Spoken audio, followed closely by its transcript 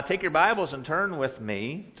take your Bibles and turn with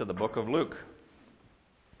me to the book of Luke.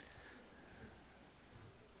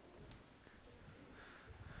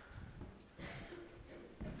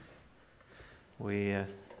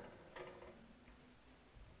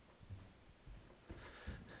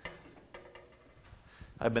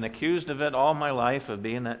 I've been accused of it all my life, of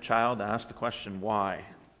being that child that asked the question, why?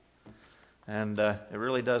 And it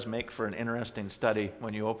really does make for an interesting study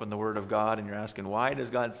when you open the Word of God and you're asking, why does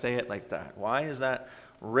God say it like that? Why is that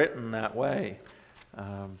written that way?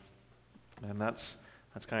 And that's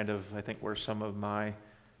kind of, I think, where some of my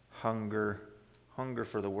hunger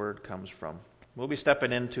for the Word comes from. We'll be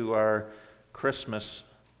stepping into our Christmas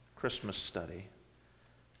study,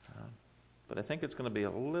 but I think it's going to be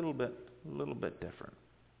a little bit different.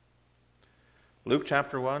 Luke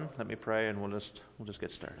chapter 1. Let me pray, and we'll just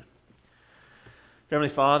get started.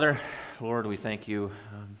 Heavenly Father, Lord, we thank you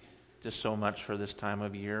just so much for this time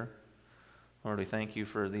of year. Lord, we thank you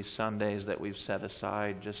for these Sundays that we've set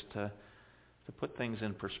aside just to put things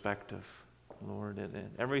in perspective. Lord,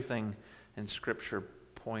 everything in Scripture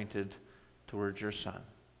pointed towards your Son.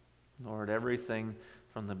 Lord, everything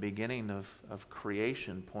from the beginning of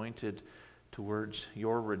creation pointed towards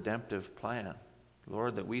your redemptive plan.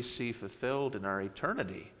 Lord, that we see fulfilled in our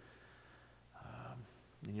eternity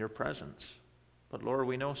in your presence. But Lord,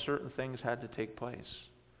 we know certain things had to take place.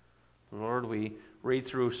 Lord, we read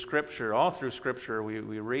through Scripture, all through Scripture, we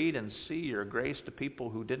read and see your grace to people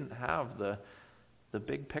who didn't have the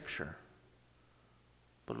big picture.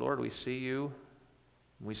 But Lord, we see you,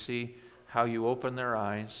 we see how you open their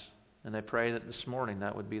eyes, and I pray that this morning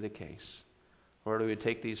that would be the case. Lord, we would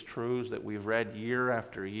take these truths that we've read year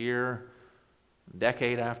after year,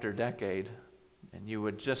 decade after decade, and you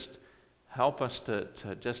would just help us to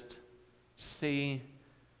just see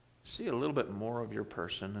a little bit more of your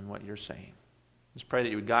person and what you're saying. Just pray that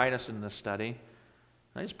you would guide us in this study.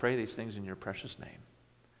 I just pray these things in your precious name.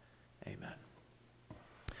 Amen.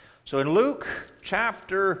 So in Luke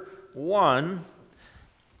chapter 1,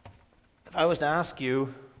 if I was to ask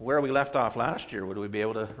you where we left off last year, would we be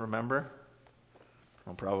able to remember?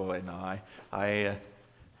 Well, probably not. I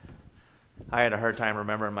had a hard time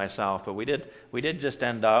remembering myself, but we did just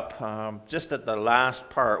end up just at the last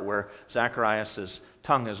part where Zacharias'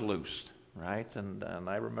 tongue is loosed, right? And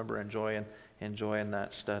I remember enjoying that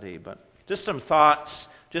study. But just some thoughts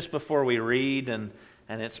just before we read, and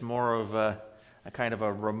it's more of a kind of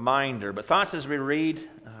a reminder. But thoughts as we read,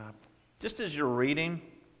 just as you're reading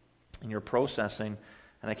and you're processing,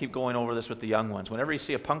 and I keep going over this with the young ones. Whenever you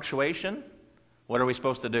see a punctuation, what are we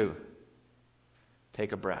supposed to do?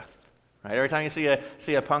 Take a breath. Right? Every time you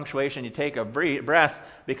see a punctuation, you take a breath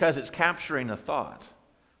because it's capturing a thought.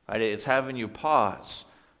 Right? It's having you pause,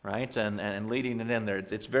 right? And leading it in there.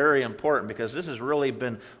 It's very important because this has really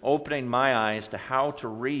been opening my eyes to how to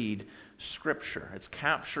read Scripture. It's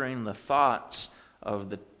capturing the thoughts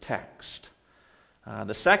of the text.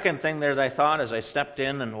 The second thing there that I thought as I stepped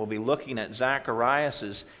in, and we'll be looking at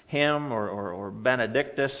Zacharias' hymn or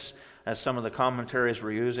Benedictus, as some of the commentaries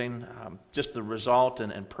were using, just the result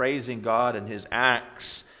in praising God and His acts.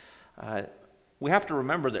 We have to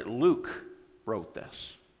remember that Luke wrote this,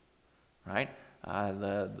 right?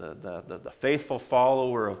 The faithful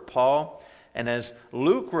follower of Paul. And as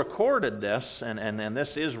Luke recorded this, and this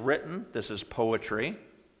is written, this is poetry.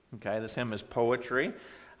 Okay, this hymn is poetry.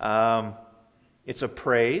 It's a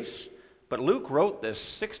praise. But Luke wrote this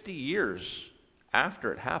 60 years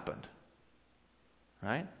after it happened,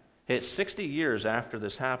 right? It's 60 years after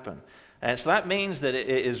this happened. And so that means that it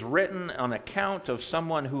is written on account of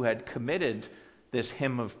someone who had committed this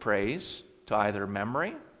hymn of praise to either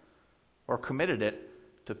memory or committed it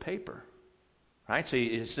to paper. Right? So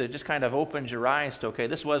it just kind of opens your eyes to, okay,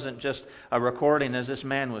 this wasn't just a recording as this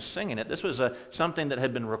man was singing it. This was something that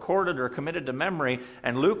had been recorded or committed to memory,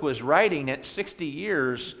 and Luke was writing it 60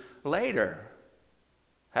 years later.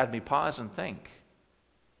 Had me pause and think.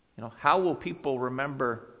 How will people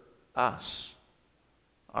remember us,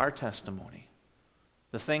 our testimony,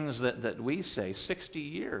 the things that we say 60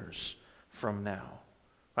 years from now?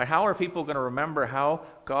 Right? How are people going to remember how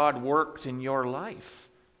God worked in your life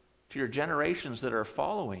to your generations that are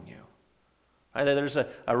following you? Right? There's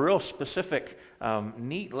a real specific,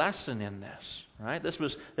 neat lesson in this. Right? This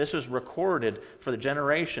was recorded for the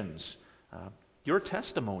generations. Your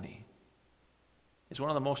testimony is one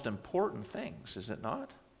of the most important things, is it not?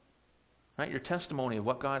 Right? Your testimony of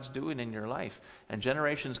what God's doing in your life, and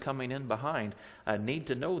generations coming in behind need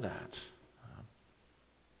to know that.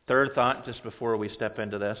 Third thought, just before we step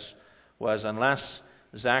into this, was unless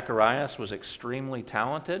Zacharias was extremely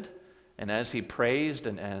talented, and as he praised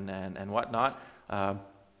and whatnot,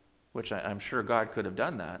 which I'm sure God could have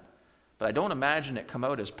done that, but I don't imagine it come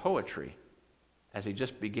out as poetry as he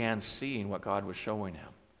just began seeing what God was showing him.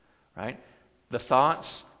 Right? The thoughts,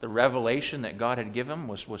 the revelation that God had given him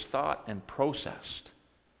was thought and processed.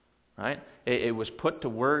 Right? It was put to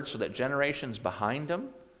words so that generations behind him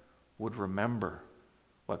would remember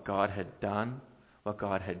what God had done, what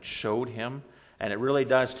God had showed him. And it really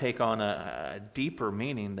does take on a deeper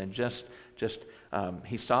meaning than just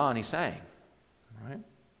he saw and he sang. Right?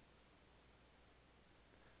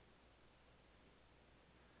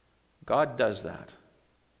 God does that.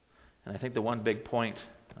 And I think the one big point,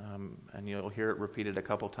 and you'll hear it repeated a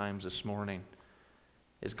couple times this morning,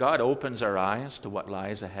 is God opens our eyes to what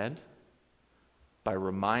lies ahead by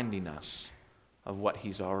reminding us of what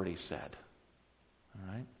He's already said.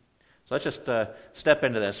 All right? So let's just step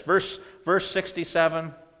into this. Verse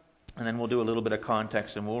 67, and then we'll do a little bit of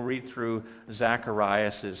context, and we'll read through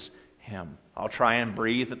Zacharias' hymn. I'll try and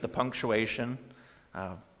breathe at the punctuation.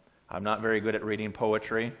 I'm not very good at reading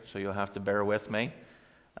poetry, so you'll have to bear with me.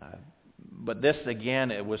 But this,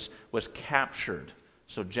 again, it was captured.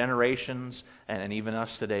 So generations and even us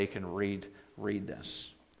today can read this.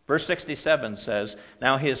 Verse 67 says,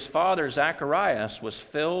 "Now his father Zacharias was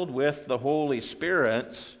filled with the Holy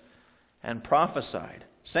Spirit and prophesied,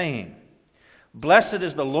 saying, Blessed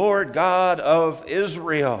is the Lord God of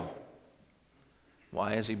Israel."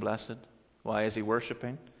 Why is he blessed? Why is he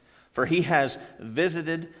worshiping? "For he has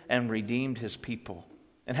visited and redeemed his people,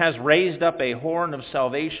 and has raised up a horn of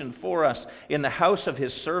salvation for us in the house of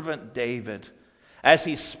his servant David, as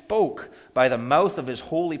he spoke by the mouth of his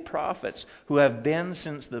holy prophets, who have been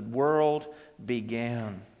since the world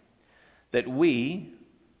began, that we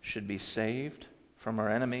should be saved from our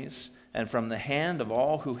enemies and from the hand of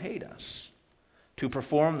all who hate us, to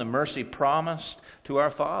perform the mercy promised to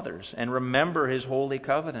our fathers, and remember his holy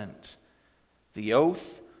covenant, the oath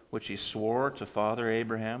which he swore to Father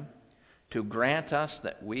Abraham, to grant us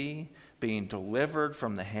that we, being delivered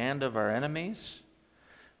from the hand of our enemies,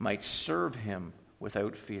 might serve him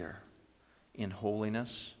without fear, in holiness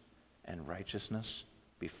and righteousness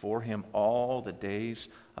before him all the days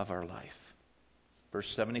of our life." Verse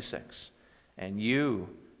 76, "And you,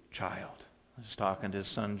 child," he's talking to his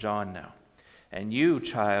son John now, "and you,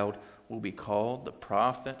 child, will be called the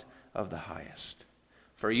prophet of the highest.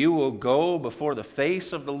 For you will go before the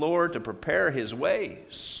face of the Lord to prepare his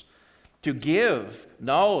ways, to give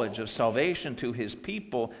knowledge of salvation to his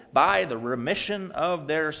people by the remission of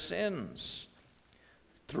their sins,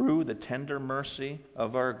 through the tender mercy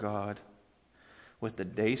of our God, with the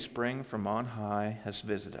dayspring from on high has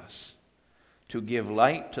visited us, to give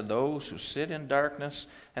light to those who sit in darkness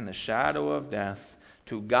and the shadow of death,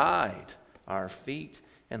 to guide our feet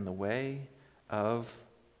in the way of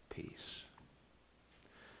peace."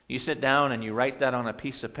 You sit down and you write that on a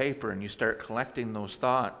piece of paper and you start collecting those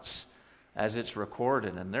thoughts as it's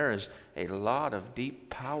recorded. And there is a lot of deep,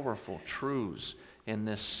 powerful truths in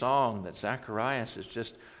this song that Zacharias is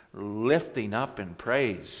just lifting up in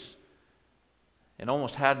praise. It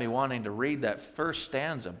almost had me wanting to read that first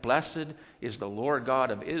stanza, "Blessed is the Lord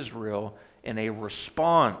God of Israel," in a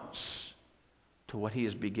response to what he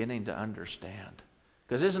is beginning to understand.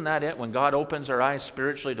 Because isn't that it? When God opens our eyes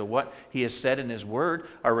spiritually to what He has said in His Word,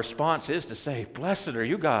 our response is to say, "Blessed are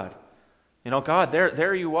you, God." You know, God,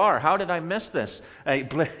 there you are. How did I miss this?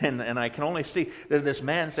 And I can only see this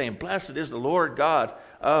man saying, "Blessed is the Lord God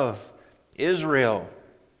of Israel."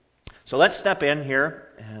 So let's step in here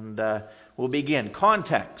and we'll begin.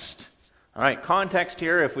 Context. All right, context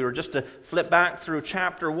here, if we were just to flip back through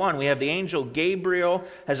chapter 1, we have the angel Gabriel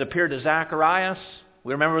has appeared to Zacharias.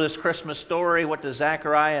 We remember this Christmas story. What does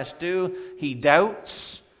Zacharias do? He doubts,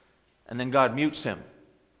 and then God mutes him.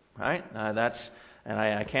 Right?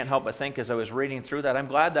 I can't help but think as I was reading through that, I'm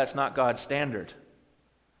glad that's not God's standard.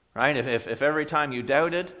 Right? If every time you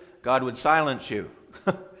doubted, God would silence you.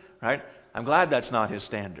 Right? I'm glad that's not His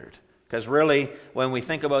standard. Because really, when we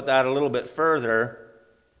think about that a little bit further,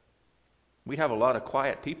 we'd have a lot of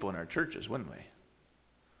quiet people in our churches, wouldn't we?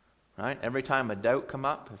 Right? Every time a doubt come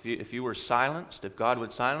up, if you were silenced, if God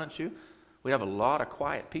would silence you, we'd have a lot of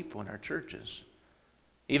quiet people in our churches.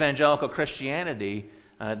 Evangelical Christianity,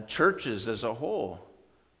 churches as a whole,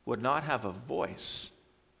 would not have a voice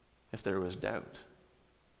if there was doubt.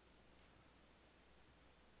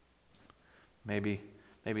 Maybe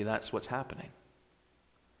that's what's happening.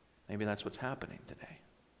 Maybe that's what's happening today.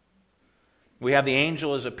 We have the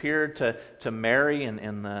angel has appeared to Mary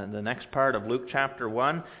in the next part of Luke chapter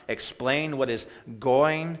 1, explain what is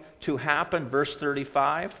going to happen. Verse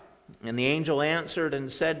 35, And the angel answered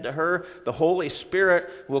and said to her, "The Holy Spirit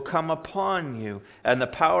will come upon you, and the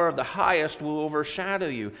power of the Highest will overshadow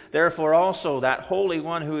you. Therefore also that Holy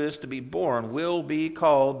One who is to be born will be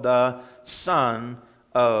called the Son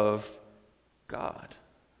of God."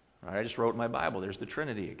 Right, I just wrote in my Bible, there's the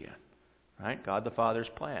Trinity again. Right? God the Father's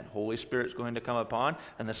plan. Holy Spirit's going to come upon,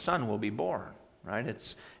 and the Son will be born. Right?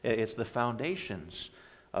 It's the foundations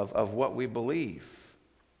of what we believe.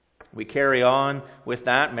 We carry on with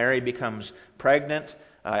that. Mary becomes pregnant.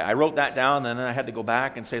 I wrote that down, and then I had to go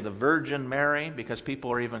back and say the Virgin Mary, because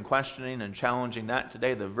people are even questioning and challenging that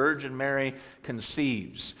today. The Virgin Mary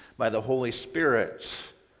conceives by the Holy Spirit,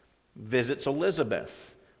 visits Elizabeth,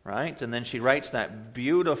 right? And then she writes that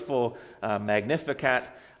beautiful Magnificat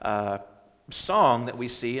song that we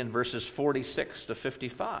see in verses 46 to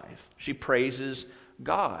 55. She praises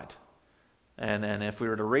God. And if we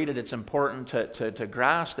were to read it, it's important to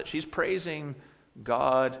grasp that she's praising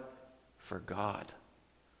God for God.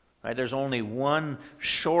 Right? There's only one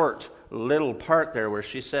short little part there where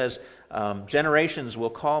she says, "Generations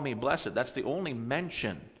will call me blessed." That's the only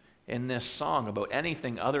mention in this song about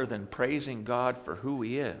anything other than praising God for who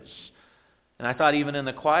He is. And I thought even in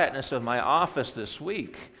the quietness of my office this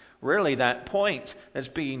week, really that point that's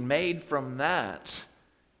being made from that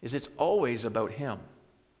is it's always about Him.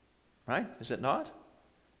 Right? Is it not?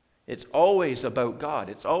 It's always about God.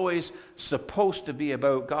 It's always supposed to be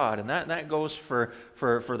about God. And that goes for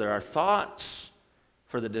our thoughts,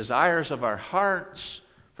 for the desires of our hearts,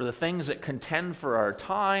 for the things that contend for our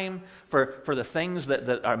time, for the things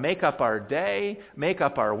that make up our day, make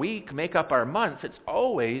up our week, make up our month. It's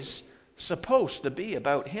always supposed to be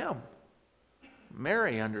about Him.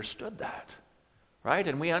 Mary understood that. Right?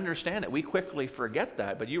 And we understand it. We quickly forget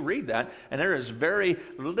that. But you read that, and there is very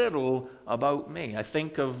little about me. I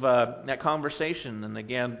think of that conversation, and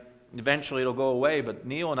again, eventually it'll go away, but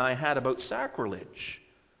Neil and I had about sacrilege.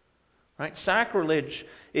 Right? Sacrilege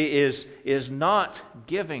is not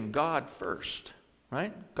giving God first.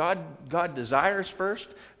 Right? God desires first.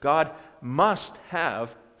 God must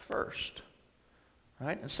have first.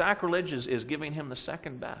 Right? And sacrilege is giving Him the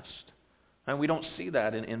second best. And we don't see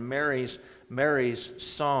that in Mary's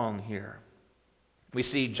song here. We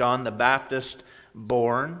see John the Baptist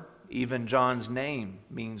born. Even John's name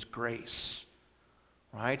means grace.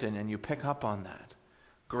 Right? And you pick up on that.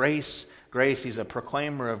 Grace, He's a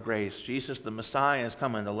proclaimer of grace. Jesus the Messiah is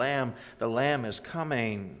coming. The Lamb is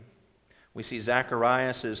coming. We see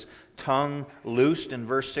Zacharias' tongue loosed in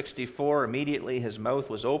verse 64. Immediately his mouth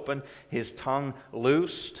was open, his tongue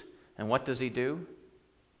loosed. And what does he do?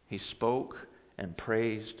 He spoke and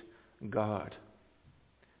praised God.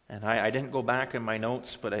 And I didn't go back in my notes,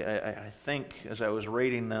 but I think as I was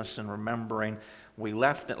reading this and remembering, we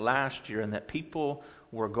left it last year and that people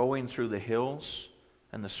were going through the hills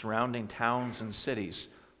and the surrounding towns and cities,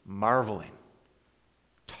 marveling,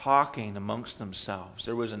 talking amongst themselves.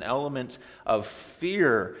 There was an element of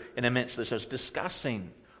fear in the midst of this,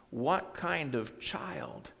 discussing what kind of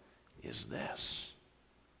child is this?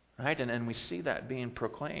 Right? And we see that being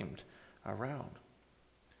proclaimed around.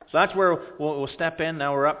 So that's where we'll step in.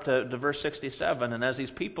 Now we're up to verse 67. And as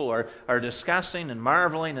these people are discussing and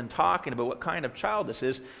marveling and talking about what kind of child this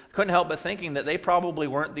is, I couldn't help but thinking that they probably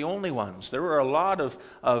weren't the only ones. There were a lot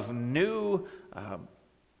of new,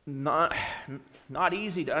 not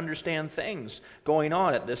easy to understand things going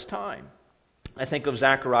on at this time. I think of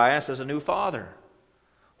Zacharias as a new father,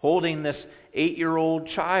 holding this 8-year-old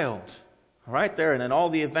child. Right there, and then all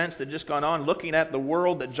the events that just gone on, looking at the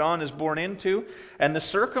world that John is born into, and the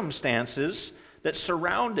circumstances that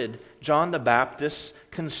surrounded John the Baptist's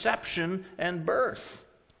conception and birth.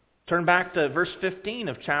 Turn back to verse 15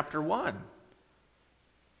 of chapter 1.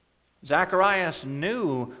 Zacharias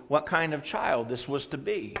knew what kind of child this was to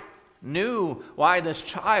be. Knew why this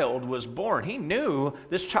child was born. He knew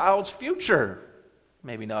this child's future.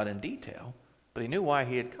 Maybe not in detail, but he knew why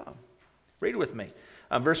he had come. Read with me.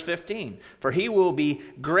 Verse 15, "For he will be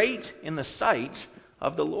great in the sight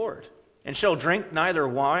of the Lord, and shall drink neither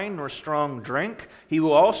wine nor strong drink. He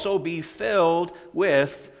will also be filled with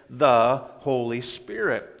the Holy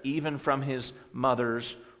Spirit, even from his mother's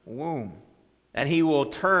womb. And he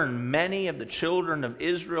will turn many of the children of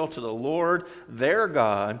Israel to the Lord their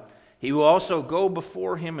God. He will also go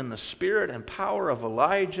before him in the spirit and power of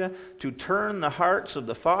Elijah to turn the hearts of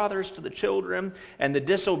the fathers to the children, and the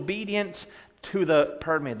disobedient to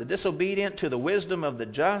the wisdom of the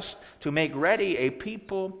just, to make ready a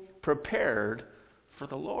people prepared for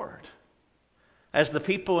the Lord." As the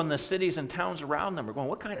people in the cities and towns around them are going,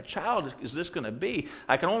 what kind of child is this going to be?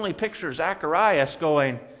 I can only picture Zacharias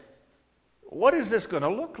going, what is this going to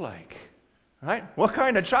look like? Right? What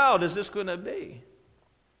kind of child is this going to be?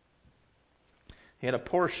 He had a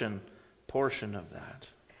portion of that.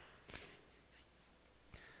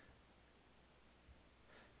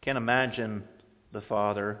 Can't imagine the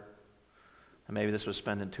father, and maybe this was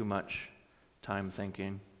spending too much time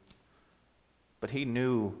thinking, but he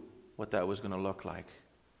knew what that was going to look like.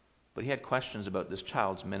 But he had questions about this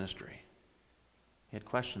child's ministry. He had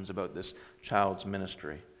questions about this child's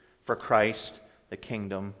ministry for Christ, the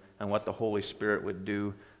kingdom, and what the Holy Spirit would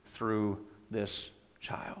do through this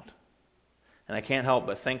child. And I can't help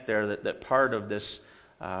but think there that part of this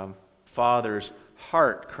father's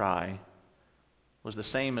heart cry was the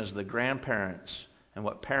same as the grandparents and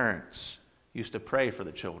what parents used to pray for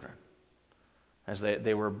the children as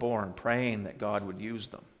they were born, praying that God would use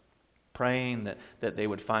them, praying that they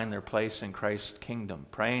would find their place in Christ's kingdom,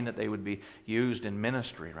 praying that they would be used in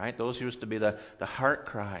ministry, right? Those used to be the heart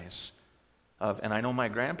cries of, and I know my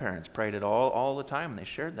grandparents prayed it all the time, and they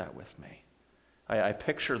shared that with me. I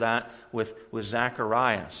picture that with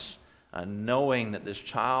Zacharias, knowing that this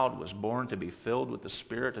child was born to be filled with the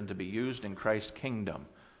Spirit and to be used in Christ's kingdom.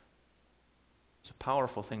 It's a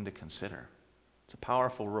powerful thing to consider. It's a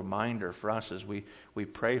powerful reminder for us as we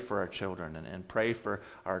pray for our children and pray for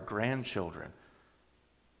our grandchildren.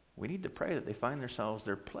 We need to pray that they find themselves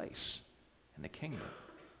their place in the kingdom,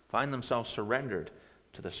 find themselves surrendered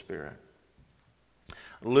to the Spirit.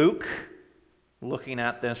 Luke, looking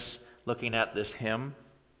at this hymn,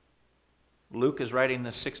 Luke is writing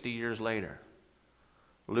this 60 years later.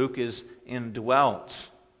 Luke is indwelt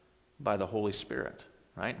by the Holy Spirit.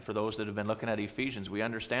 Right? For those that have been looking at Ephesians, we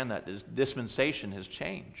understand that this dispensation has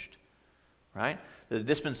changed. Right? The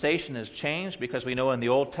dispensation has changed because we know in the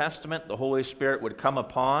Old Testament the Holy Spirit would come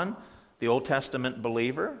upon the Old Testament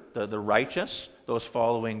believer, the righteous, those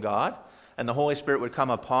following God, and the Holy Spirit would come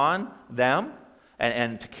upon them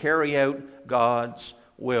and to carry out God's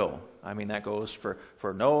will. I mean, that goes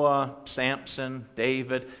for Noah, Samson,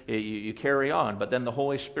 David. You carry on, but then the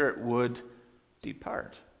Holy Spirit would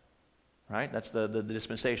depart. Right? That's the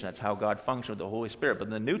dispensation. That's how God functions with the Holy Spirit. But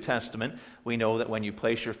in the New Testament, we know that when you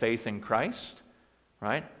place your faith in Christ,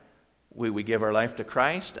 right, we give our life to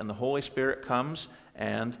Christ, and the Holy Spirit comes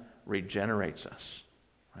and regenerates us.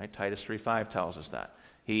 Right? Titus 3:5 tells us that.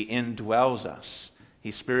 He indwells us.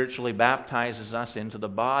 He spiritually baptizes us into the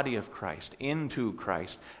body of Christ, into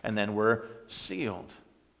Christ, and then we're sealed.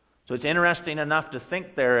 So it's interesting enough to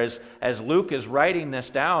think there as Luke is writing this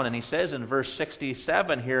down, and he says in verse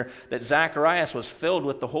 67 here that Zacharias was filled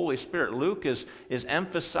with the Holy Spirit. Luke is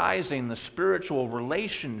emphasizing the spiritual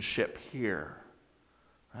relationship here.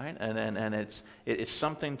 Right? And it's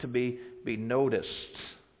something to be noticed.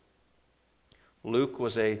 Luke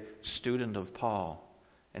was a student of Paul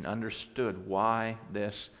and understood why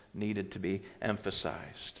this needed to be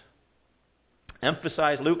emphasized.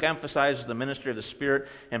 Luke emphasizes the ministry of the Spirit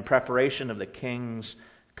in preparation of the King's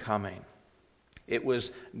coming. It was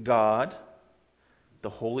God, the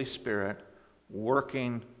Holy Spirit,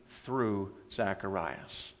 working through Zacharias.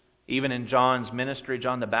 Even in John's ministry,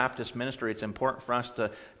 John the Baptist's ministry, it's important for us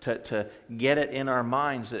to get it in our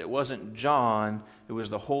minds that it wasn't John, it was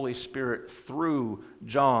the Holy Spirit through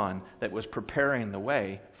John that was preparing the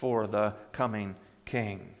way for the coming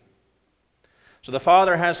King. So the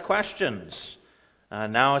Father has questions.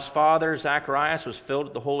 Now his father, Zacharias, was filled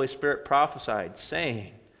with the Holy Spirit, prophesied,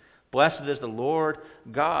 saying, "Blessed is the Lord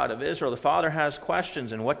God of Israel." The Father has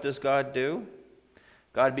questions, and what does God do?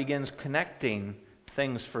 God begins connecting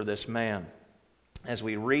things for this man. As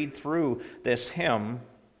we read through this hymn,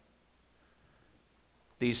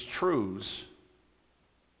 these truths,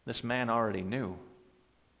 this man already knew.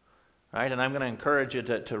 Right? And I'm going to encourage you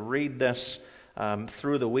to read this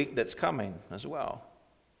through the week that's coming as well.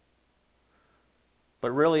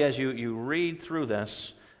 But really, as you read through this,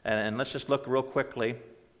 and let's just look real quickly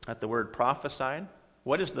at the word prophesied.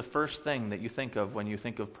 What is the first thing that you think of when you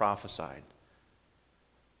think of prophesied?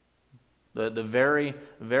 The very,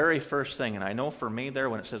 very first thing, and I know for me there,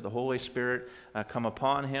 when it says the Holy Spirit come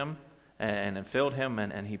upon him and filled him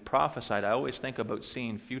and he prophesied, I always think about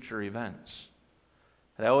seeing future events.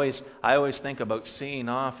 I always think about seeing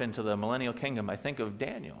off into the millennial kingdom. I think of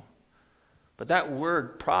Daniel. But that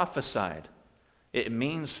word prophesied, it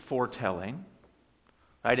means foretelling,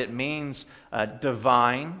 right? It means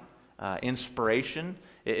divine inspiration.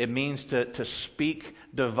 It means to speak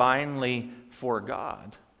divinely for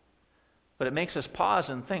God. But it makes us pause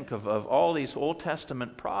and think of all these Old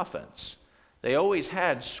Testament prophets. They always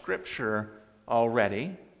had Scripture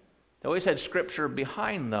already. They always had Scripture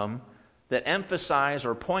behind them that emphasized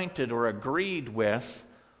or pointed or agreed with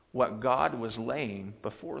what God was laying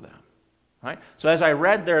before them. Right? So as I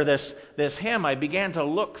read there this hymn, I began to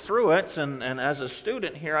look through it, and as a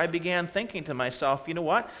student here, I began thinking to myself, you know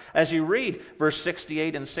what? As you read verse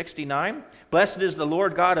 68 and 69, "Blessed is the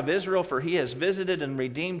Lord God of Israel, for He has visited and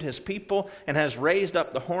redeemed His people, and has raised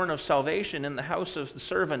up the horn of salvation in the house of the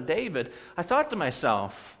servant David." I thought to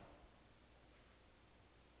myself,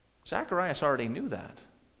 Zacharias already knew that.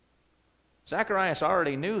 Zacharias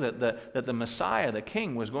already knew that the Messiah, the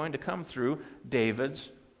King, was going to come through David's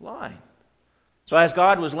line. So as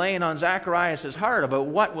God was laying on Zacharias' heart about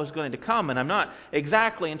what was going to come, and I'm not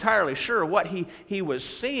exactly entirely sure what he was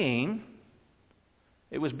seeing,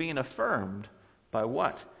 it was being affirmed by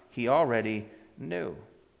what he already knew.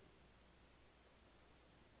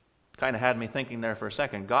 Kind of had me thinking there for a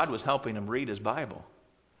second. God was helping him read his Bible.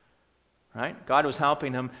 Right? God was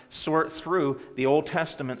helping him sort through the Old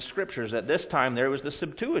Testament scriptures. At this time there was the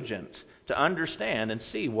Septuagint to understand and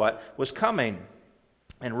see what was coming.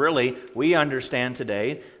 And really, we understand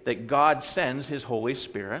today that God sends His Holy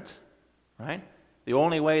Spirit, right? The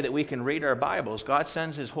only way that we can read our Bibles, God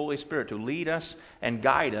sends His Holy Spirit to lead us and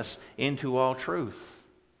guide us into all truth.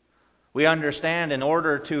 We understand in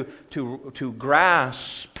order to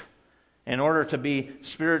grasp, in order to be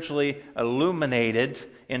spiritually illuminated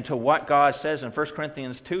into what God says, and 1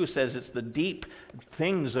 Corinthians 2 says it's the deep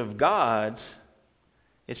things of God,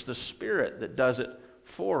 it's the Spirit that does it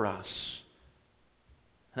for us.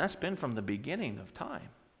 And that's been from the beginning of time.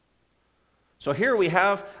 So here we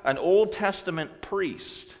have an Old Testament priest,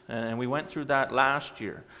 and we went through that last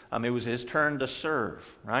year. It was his turn to serve,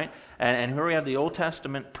 right? And here we have the Old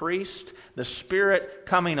Testament priest, the Spirit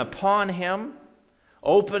coming upon him,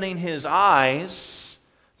 opening his eyes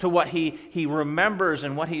to what he remembers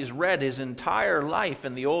and what he's read his entire life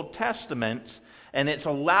in the Old Testament, and it's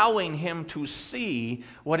allowing him to see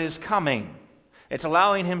what is coming. It's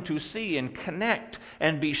allowing him to see and connect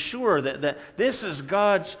and be sure that this is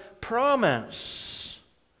God's promise.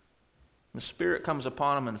 The Spirit comes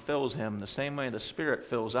upon him and fills him the same way the Spirit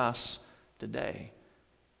fills us today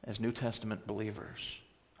as New Testament believers.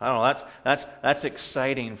 I don't know, that's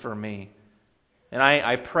exciting for me. And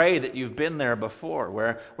I pray that you've been there before,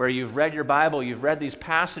 where you've read your Bible, you've read these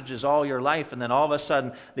passages all your life, and then all of a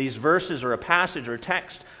sudden these verses or a passage or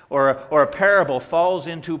text or a parable falls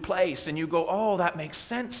into place, and you go, oh, that makes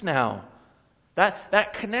sense now.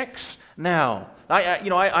 That connects now.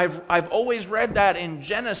 I've always read that in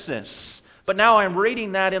Genesis, but now I'm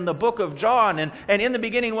reading that in the book of John, and in the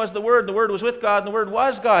beginning was the Word was with God, and the Word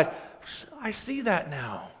was God. I see that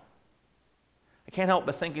now. I can't help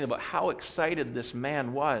but thinking about how excited this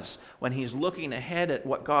man was when he's looking ahead at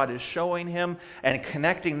what God is showing him and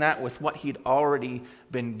connecting that with what he'd already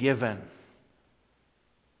been given.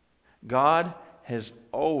 God has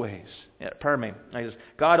always,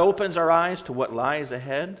 God opens our eyes to what lies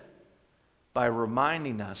ahead by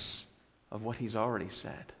reminding us of what He's already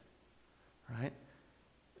said. Right?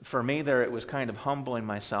 For me there, it was kind of humbling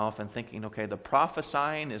myself and thinking, okay, the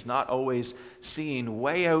prophesying is not always seeing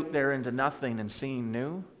way out there into nothing and seeing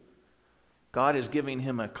new. God is giving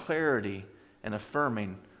him a clarity and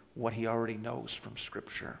affirming what he already knows from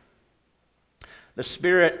Scripture. The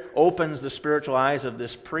Spirit opens the spiritual eyes of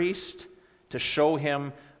this priest to show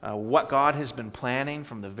him what God has been planning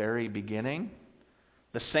from the very beginning.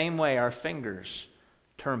 The same way our fingers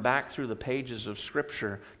turn back through the pages of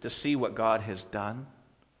Scripture to see what God has done,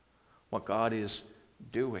 what God is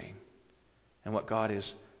doing, and what God is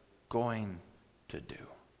going to do.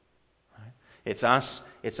 Right? It's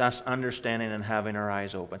us understanding and having our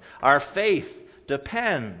eyes open. Our faith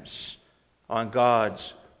depends on God's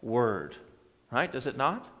Word. Right? Does it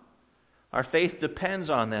not? Our faith depends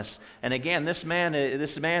on this. And again, this man,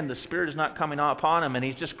 the Spirit is not coming upon him, and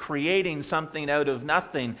he's just creating something out of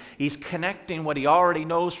nothing. He's connecting what he already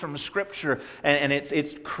knows from Scripture, and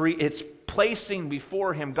it's placing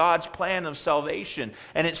before him God's plan of salvation.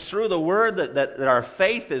 And it's through the Word that our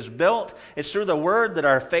faith is built. It's through the Word that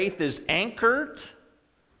our faith is anchored.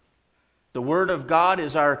 The Word of God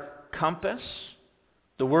is our compass.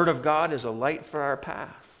 The Word of God is a light for our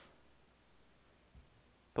path.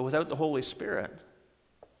 But without the Holy Spirit,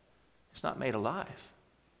 it's not made alive.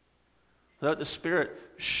 Without the Spirit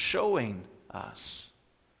showing us,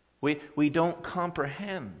 we don't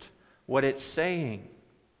comprehend what it's saying.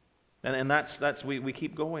 And that's we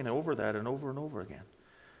keep going over that and over again.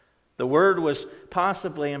 The Word was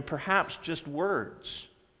possibly and perhaps just words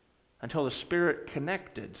until the Spirit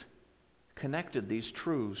connected these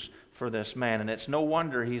truths for this man. And it's no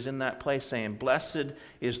wonder he's in that place saying, "Blessed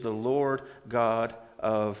is the Lord God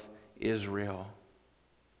of Israel."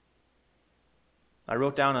 I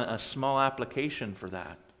wrote down a small application for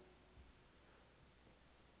that.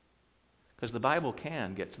 Because the Bible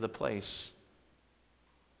can get to the place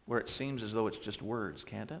where it seems as though it's just words,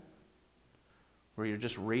 can't it? Where you're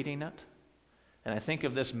just reading it. And I think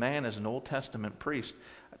of this man as an Old Testament priest.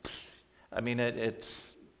 I mean, I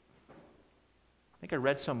think I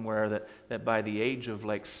read somewhere that by the age of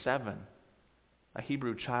like 7, a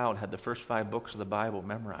Hebrew child had the first 5 books of the Bible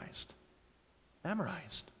memorized.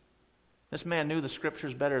 Memorized. This man knew the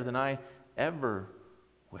Scriptures better than I ever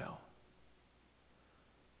will.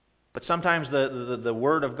 But sometimes the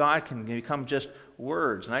Word of God can become just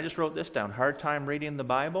words. And I just wrote this down. Hard time reading the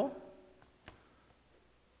Bible?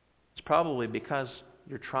 It's probably because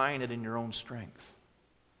you're trying it in your own strength.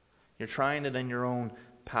 You're trying it in your own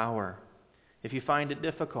power. If you find it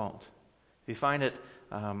difficult, if you find it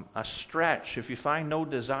a stretch, if you find no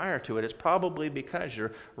desire to it, it's probably because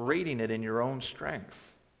you're reading it in your own strength.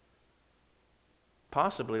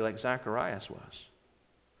 Possibly like Zacharias was.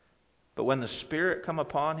 But when the Spirit come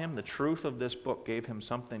upon him, the truth of this book gave him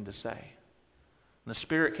something to say. When the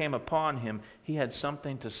Spirit came upon him, he had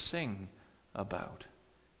something to sing about.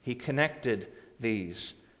 He connected these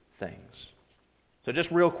things. So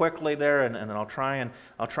just real quickly there, and then I'll try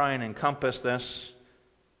and encompass this.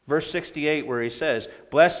 Verse 68 where he says,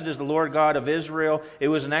 "Blessed is the Lord God of Israel." It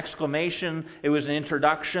was an exclamation. It was an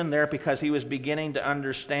introduction there because he was beginning to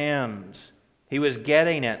understand. He was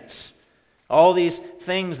getting it. All these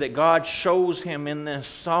things that God shows him in this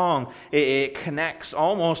song, it connects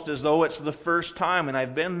almost as though it's the first time and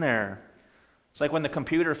I've been there. It's like when the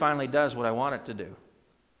computer finally does what I want it to do.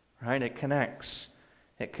 Right? It connects.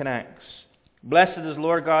 It connects. Blessed is the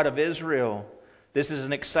Lord God of Israel. This is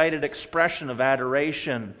an excited expression of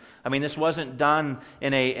adoration. I mean, this wasn't done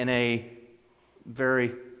in a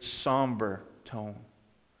very somber tone.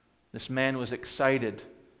 This man was excited.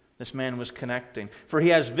 This man was connecting. For he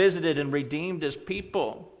has visited and redeemed his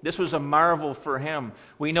people. This was a marvel for him.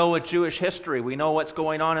 We know with Jewish history, we know what's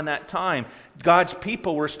going on in that time. God's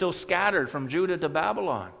people were still scattered from Judah to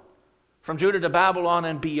Babylon. From Judah to Babylon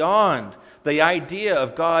and beyond. The idea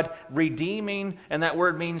of God redeeming, and that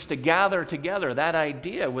word means to gather together, that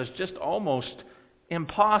idea was just almost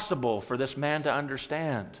impossible for this man to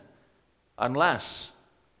understand. Unless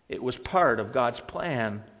it was part of God's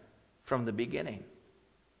plan from the beginning.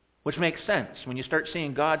 Which makes sense. When you start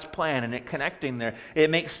seeing God's plan and it connecting there,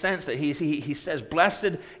 it makes sense that he says,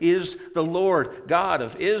 "Blessed is the Lord God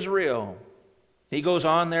of Israel." He goes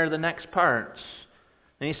on there the next parts.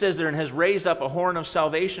 And he says there, "And has raised up a horn of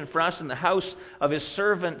salvation for us in the house of his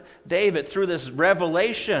servant David." Through this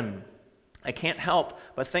revelation, I can't help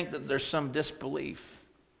but think that there's some disbelief.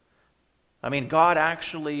 I mean, God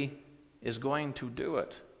actually is going to do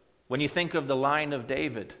it. When you think of the line of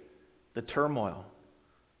David, the turmoil,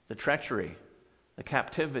 the treachery, the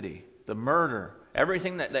captivity, the murder,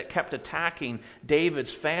 everything that kept attacking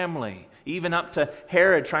David's family, even up to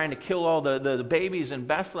Herod trying to kill all the babies in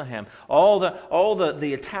Bethlehem, all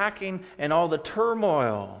the attacking and all the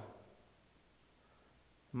turmoil.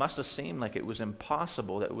 Must have seemed like it was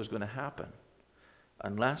impossible that it was going to happen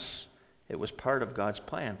unless it was part of God's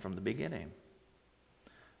plan from the beginning.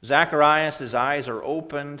 Zacharias, his eyes are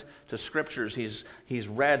opened to Scriptures. He's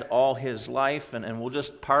read all his life, and we'll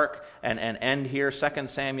just park and end here. 2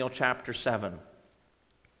 Samuel chapter 7.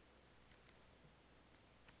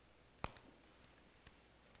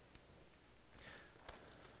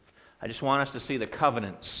 I just want us to see the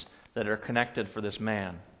covenants that are connected for this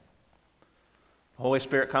man. The Holy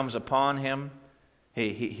Spirit comes upon him.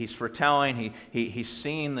 He's foretelling. He's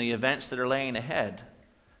seeing the events that are laying ahead.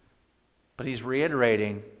 But he's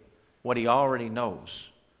reiterating what he already knows,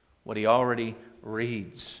 what he already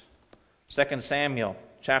reads. 2 Samuel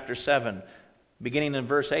chapter 7, beginning in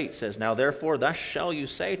verse 8 says, "Now therefore thus shall you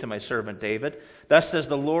say to my servant David, Thus says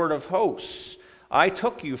the Lord of hosts, I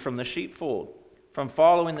took you from the sheepfold, from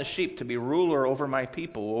following the sheep to be ruler over my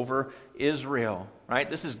people, over Israel." Right?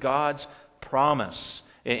 This is God's promise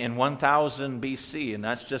in 1000 BC, and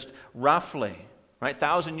that's just roughly, right,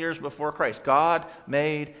 1,000 years before Christ. God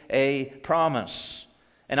made a promise.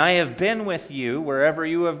 "And I have been with you wherever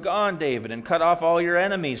you have gone, David, and cut off all your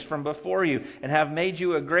enemies from before you, and have made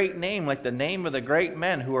you a great name, like the name of the great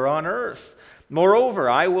men who are on earth. Moreover,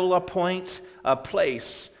 I will appoint a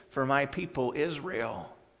place for my people Israel."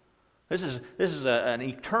 This is an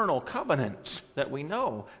eternal covenant that we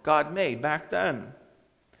know God made back then.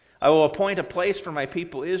 "I will appoint a place for my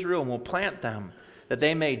people Israel, and will plant them, that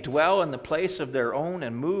they may dwell in the place of their own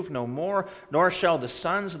and move no more, nor shall the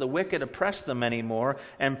sons of the wicked oppress them any more."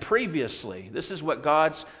 And previously, this is what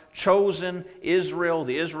God's chosen Israel,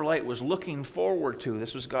 the Israelite, was looking forward to.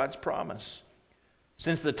 This was God's promise.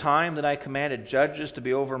 Since the time that I commanded judges to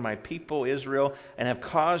be over my people Israel, and have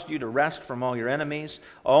caused you to rest from all your enemies,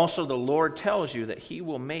 also the Lord tells you that He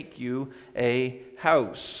will make you a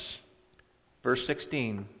house. Verse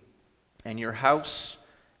 16, and your house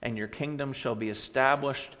and your kingdom shall be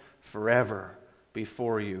established forever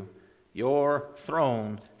before you. Your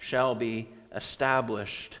throne shall be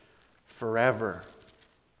established forever.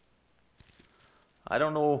 I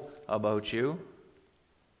don't know about you,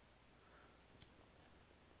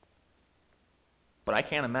 but I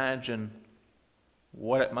can't imagine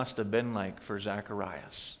what it must have been like for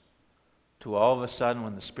Zacharias to all of a sudden,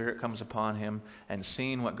 when the Spirit comes upon him and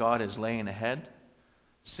seeing what God is laying ahead,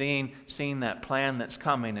 seeing that plan that's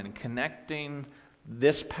coming and connecting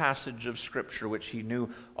this passage of Scripture, which he knew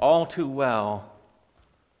all too well,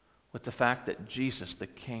 with the fact that Jesus, the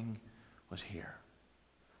King, was here.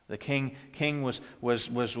 The King was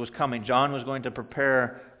coming. John was going to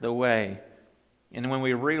prepare the way. And when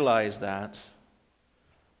we realize that,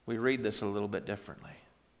 we read this a little bit differently.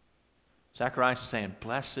 Zacharias is saying,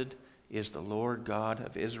 "Blessed is the Lord God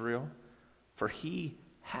of Israel, for He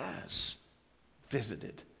has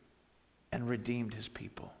visited and redeemed His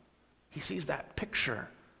people." He sees that picture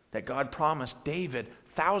that God promised David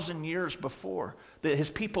 1,000 years before, that His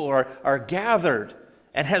people are gathered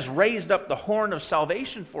and has raised up the horn of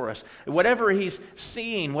salvation for us. Whatever he's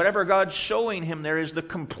seeing, whatever God's showing him, there is the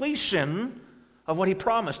completion of what He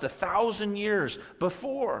promised 1,000 years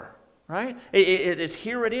before. Right? It's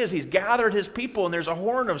here it is. He's gathered His people, and there's a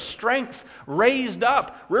horn of strength raised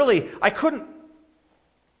up. Really, I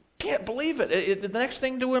can't believe it. The next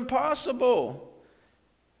thing to impossible.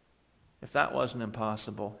 If that wasn't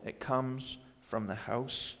impossible, it comes from the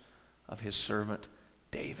house of His servant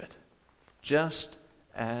David, just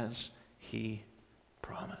as He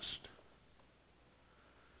promised.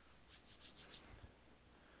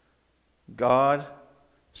 God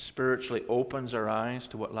spiritually opens our eyes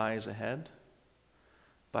to what lies ahead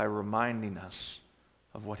by reminding us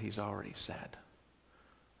of what He's already said.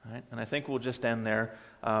 Right? And I think we'll just end there.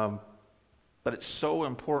 But it's so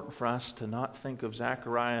important for us to not think of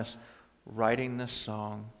Zacharias writing this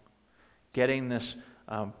song, getting this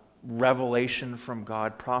revelation from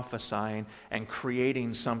God, prophesying, and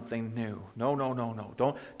creating something new. No.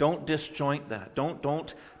 Don't disjoint that.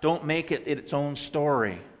 Don't make it its own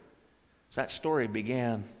story. That story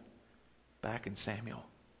began back in Samuel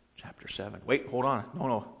chapter 7. Wait, hold on.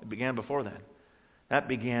 No. It began before that. That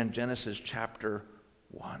began Genesis chapter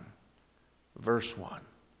 1, verse 1.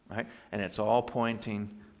 Right? And it's all pointing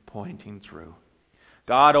through.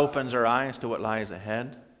 God opens our eyes to what lies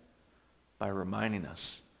ahead by reminding us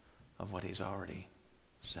of what He's already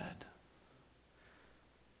said.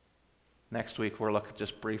 Next week, we'll look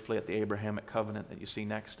just briefly at the Abrahamic covenant that you see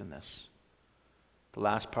next in this. The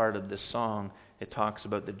last part of this song, it talks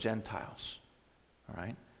about the Gentiles, all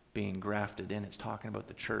right, being grafted in. It's talking about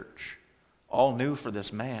the church. All new for this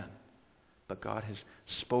man, but God has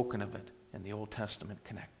spoken of it in the Old Testament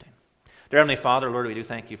connecting. Dear Heavenly Father, Lord, we do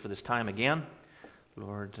thank You for this time again.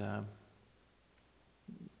 Lord,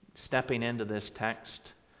 stepping into this text,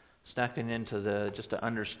 stepping into just a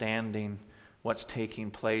understanding what's taking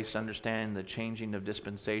place, understanding the changing of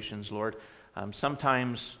dispensations, Lord.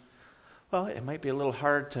 Sometimes, well, it might be a little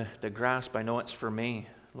hard to grasp. I know it's for me,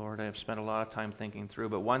 Lord. I've spent a lot of time thinking through.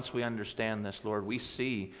 But once we understand this, Lord, we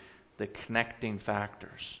see the connecting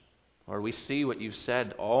factors. Lord, we see what You've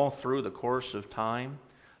said all through the course of time,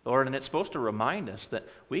 Lord, and it's supposed to remind us that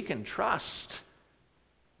we can trust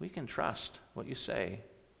what You say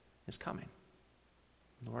is coming.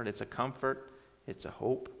 Lord, it's a comfort, it's a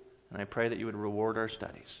hope, and I pray that You would reward our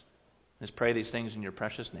studies. Let's pray these things in Your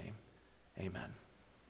precious name. Amen.